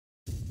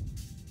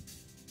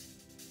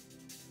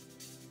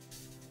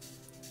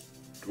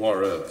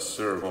Dwarev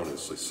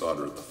ceremoniously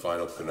soldered the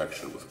final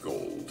connection with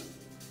gold.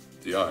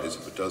 The eyes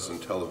of a dozen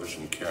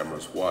television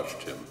cameras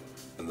watched him,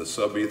 and the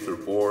sub-ether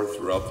bore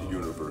throughout the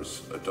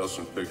universe a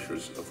dozen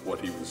pictures of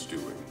what he was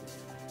doing.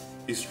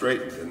 He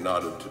straightened and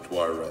nodded to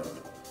Dwarev,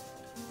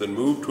 then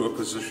moved to a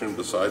position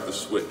beside the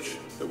switch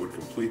that would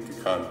complete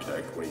the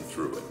contact when he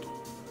threw it.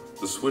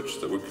 The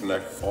switch that would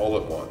connect all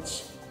at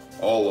once,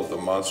 all of the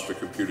monster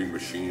computing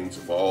machines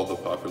of all the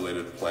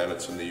populated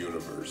planets in the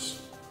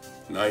universe,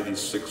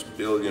 96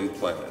 billion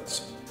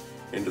planets,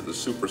 into the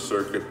super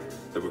circuit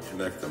that would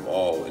connect them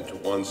all into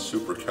one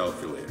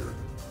supercalculator,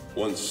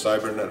 one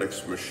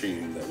cybernetics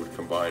machine that would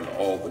combine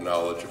all the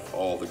knowledge of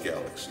all the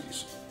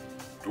galaxies.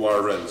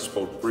 Dwarev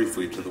spoke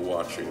briefly to the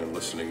watching and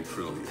listening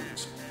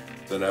trillions.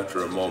 Then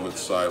after a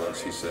moment's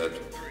silence, he said,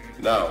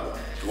 "Now,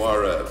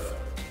 Dwarev."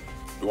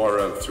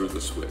 Dwarev threw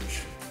the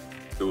switch.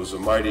 There was a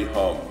mighty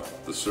hum,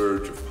 the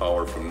surge of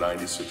power from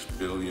 96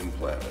 billion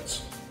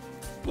planets.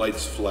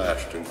 Lights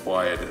flashed and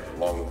quieted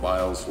along a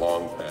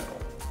miles-long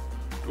panel.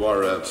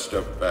 Dwarev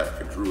stepped back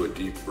and drew a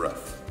deep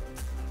breath.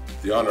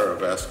 "The honor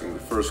of asking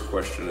the first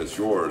question is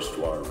yours,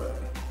 Dwarev."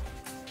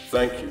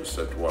 "Thank you,"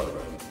 said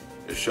Dwarev.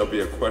 "It shall be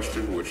a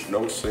question which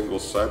no single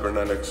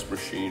cybernetics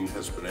machine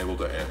has been able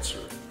to answer."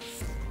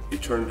 He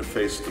turned to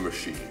face the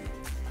machine.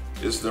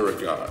 "Is there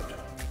a God?"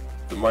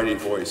 The mighty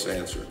voice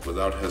answered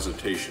without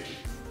hesitation,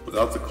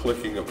 without the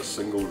clicking of a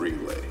single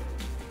relay.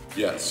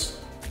 "Yes,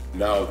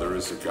 now there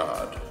is a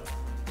God."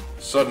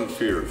 Sudden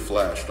fear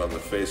flashed on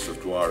the face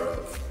of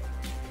Dwarev.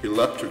 He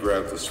leapt to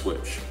grab the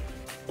switch.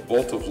 A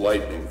bolt of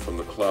lightning from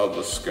the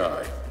cloudless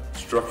sky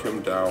struck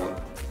him down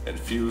and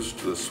fused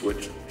the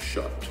switch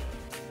shut.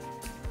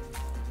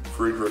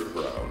 Fredric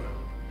Brown,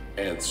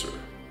 Answer,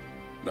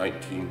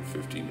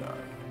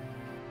 1959.